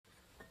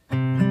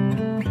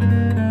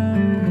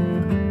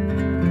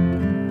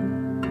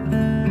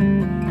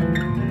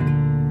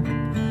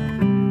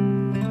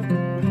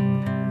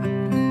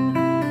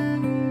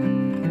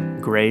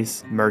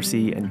Grace,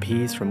 mercy, and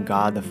peace from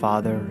God the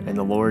Father and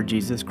the Lord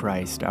Jesus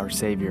Christ, our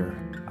Savior.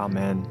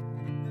 Amen.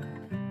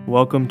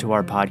 Welcome to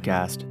our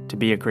podcast, To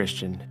Be a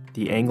Christian,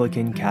 the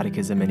Anglican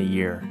Catechism in a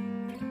Year,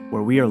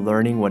 where we are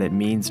learning what it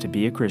means to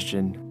be a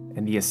Christian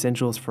and the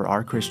essentials for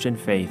our Christian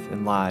faith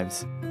and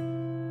lives.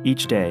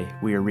 Each day,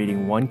 we are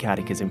reading one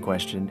catechism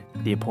question,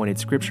 the appointed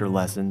scripture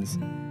lessons,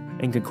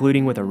 and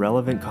concluding with a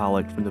relevant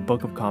collect from the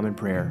Book of Common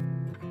Prayer.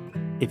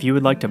 If you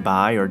would like to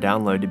buy or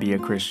download To Be a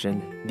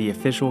Christian, the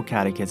official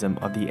catechism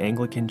of the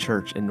Anglican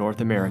Church in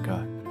North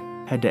America,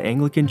 head to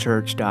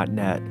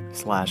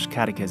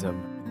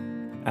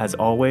anglicanchurch.net/catechism. As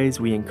always,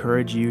 we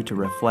encourage you to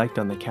reflect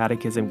on the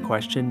catechism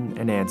question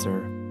and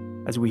answer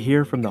as we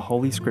hear from the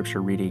Holy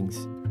Scripture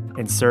readings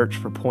and search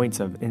for points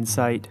of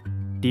insight,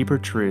 deeper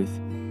truth,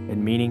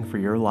 and meaning for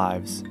your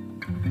lives.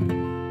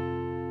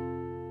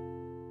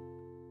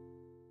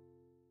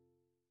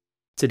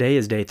 Today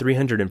is day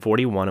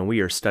 341 and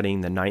we are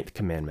studying the 9th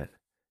commandment.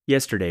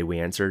 Yesterday we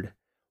answered,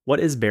 what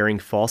is bearing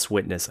false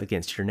witness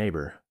against your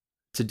neighbor?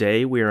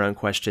 Today we are on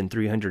question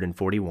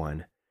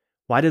 341.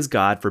 Why does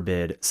God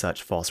forbid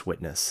such false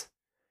witness?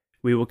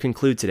 We will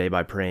conclude today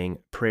by praying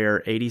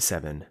Prayer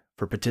 87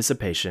 for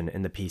participation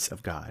in the peace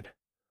of God.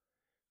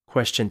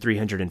 Question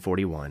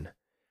 341.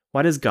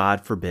 Why does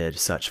God forbid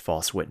such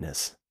false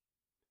witness?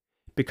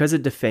 Because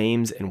it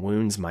defames and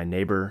wounds my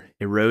neighbor,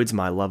 erodes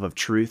my love of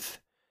truth,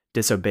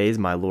 disobeys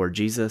my Lord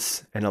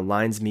Jesus, and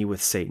aligns me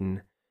with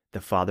Satan, the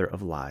father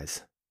of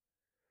lies.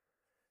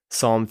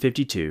 Psalm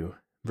 52,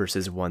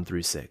 verses 1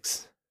 through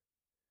 6.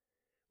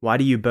 Why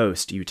do you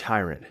boast, you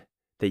tyrant,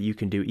 that you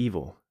can do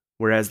evil,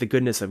 whereas the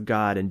goodness of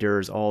God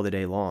endures all the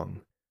day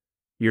long?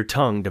 Your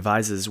tongue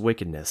devises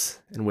wickedness,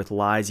 and with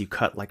lies you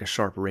cut like a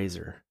sharp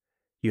razor.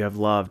 You have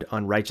loved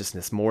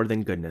unrighteousness more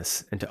than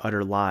goodness, and to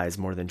utter lies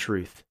more than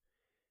truth.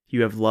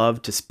 You have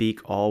loved to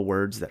speak all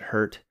words that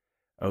hurt,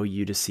 O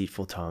you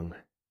deceitful tongue.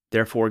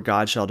 Therefore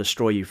God shall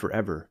destroy you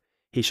forever.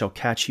 He shall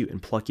catch you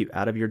and pluck you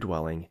out of your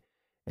dwelling,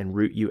 and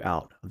root you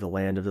out of the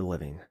land of the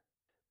living.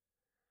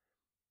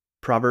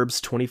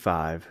 Proverbs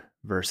 25,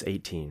 verse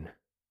 18.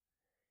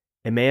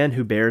 A man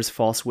who bears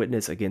false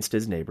witness against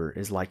his neighbor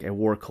is like a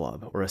war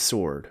club, or a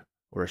sword,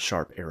 or a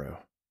sharp arrow.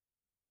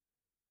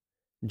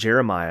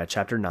 Jeremiah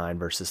chapter 9,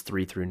 verses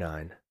 3 through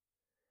 9.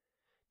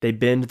 They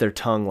bend their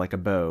tongue like a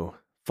bow.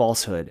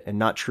 Falsehood and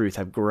not truth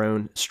have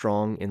grown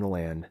strong in the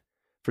land.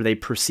 For they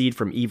proceed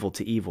from evil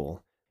to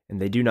evil, and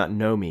they do not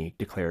know me,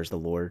 declares the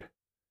Lord.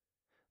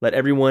 Let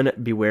everyone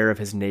beware of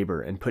his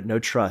neighbor, and put no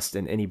trust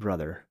in any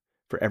brother.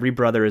 For every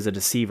brother is a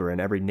deceiver,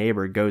 and every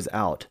neighbor goes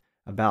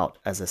about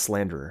as a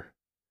slanderer.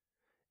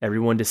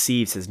 Everyone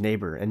deceives his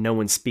neighbor, and no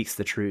one speaks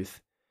the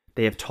truth.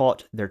 They have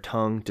taught their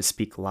tongue to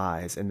speak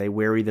lies, and they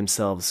weary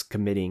themselves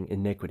committing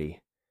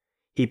iniquity.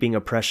 Heaping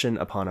oppression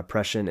upon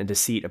oppression, and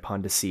deceit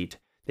upon deceit,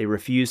 they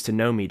refuse to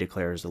know me,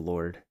 declares the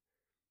Lord.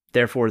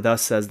 Therefore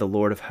thus says the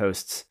Lord of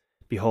hosts,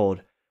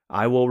 Behold,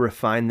 I will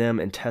refine them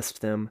and test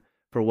them,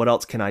 for what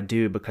else can I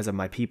do because of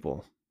my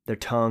people? Their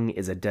tongue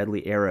is a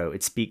deadly arrow,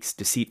 it speaks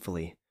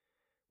deceitfully.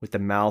 With the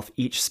mouth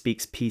each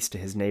speaks peace to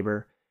his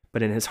neighbor,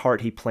 but in his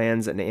heart he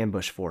plans an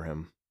ambush for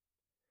him.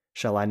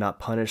 Shall I not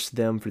punish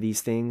them for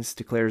these things,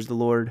 declares the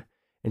Lord,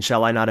 and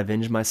shall I not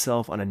avenge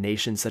myself on a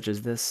nation such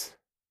as this?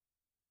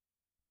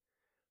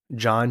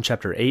 John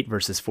chapter 8,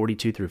 verses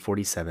 42 through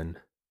 47.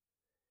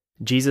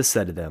 Jesus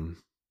said to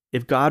them,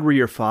 If God were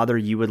your Father,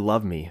 you would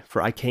love me,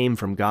 for I came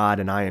from God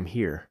and I am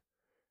here.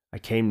 I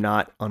came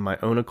not on my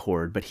own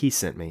accord, but he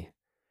sent me.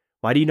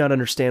 Why do you not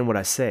understand what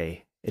I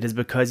say? It is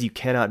because you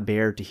cannot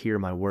bear to hear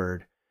my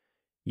word.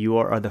 You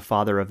are the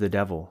father of the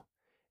devil,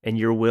 and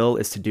your will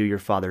is to do your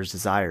father's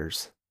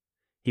desires.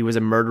 He was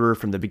a murderer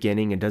from the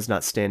beginning and does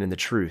not stand in the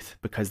truth,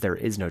 because there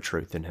is no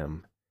truth in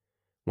him.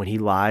 When he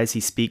lies, he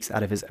speaks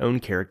out of his own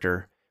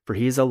character, for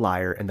he is a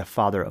liar and the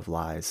father of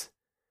lies.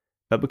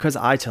 But because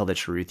I tell the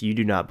truth, you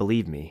do not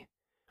believe me.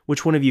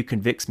 Which one of you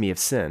convicts me of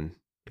sin?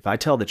 If I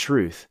tell the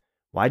truth,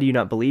 why do you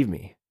not believe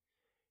me?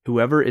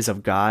 Whoever is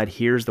of God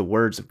hears the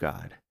words of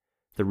God.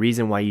 The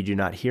reason why you do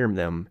not hear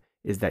them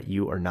is that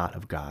you are not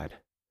of God.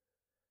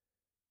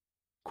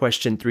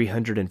 Question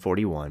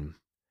 341.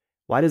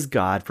 Why does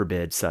God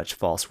forbid such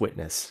false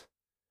witness?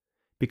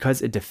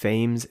 Because it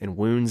defames and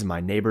wounds my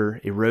neighbor,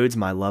 erodes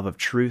my love of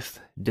truth,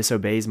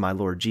 disobeys my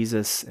Lord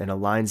Jesus, and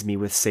aligns me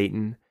with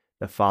Satan,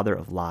 the father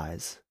of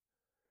lies.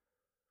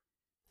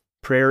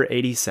 Prayer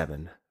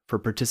 87 for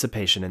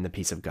participation in the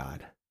peace of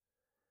God.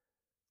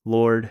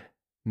 Lord,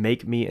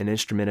 make me an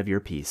instrument of your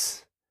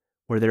peace.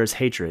 Where there is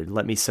hatred,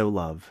 let me sow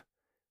love.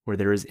 Where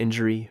there is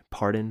injury,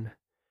 pardon.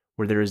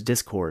 Where there is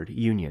discord,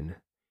 union.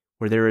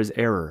 Where there is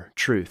error,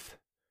 truth.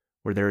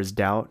 Where there is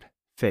doubt,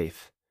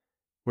 faith.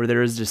 Where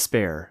there is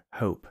despair,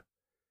 hope.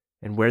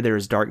 And where there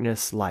is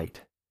darkness,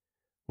 light.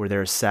 Where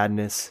there is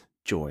sadness,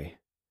 joy.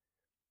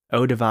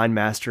 O divine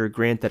Master,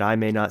 grant that I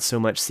may not so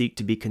much seek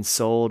to be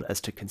consoled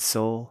as to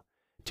console,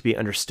 to be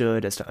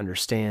understood as to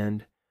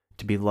understand,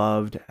 to be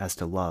loved as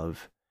to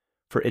love.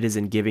 For it is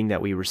in giving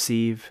that we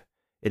receive,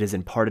 it is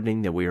in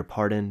pardoning that we are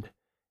pardoned,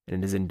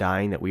 and it is in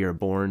dying that we are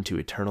born to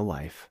eternal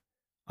life.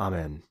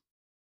 Amen.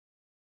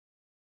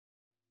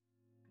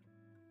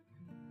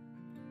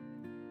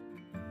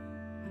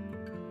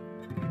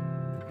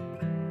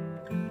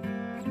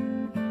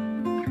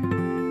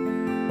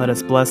 Let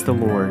us bless the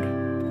Lord.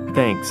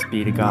 Thanks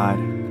be to God.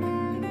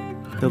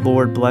 The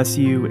Lord bless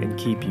you and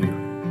keep you.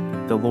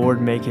 The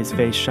Lord make his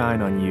face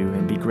shine on you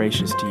and be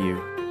gracious to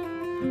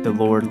you. The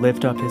Lord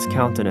lift up his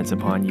countenance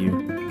upon you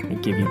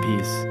and give you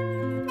peace.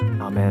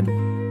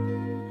 Amen.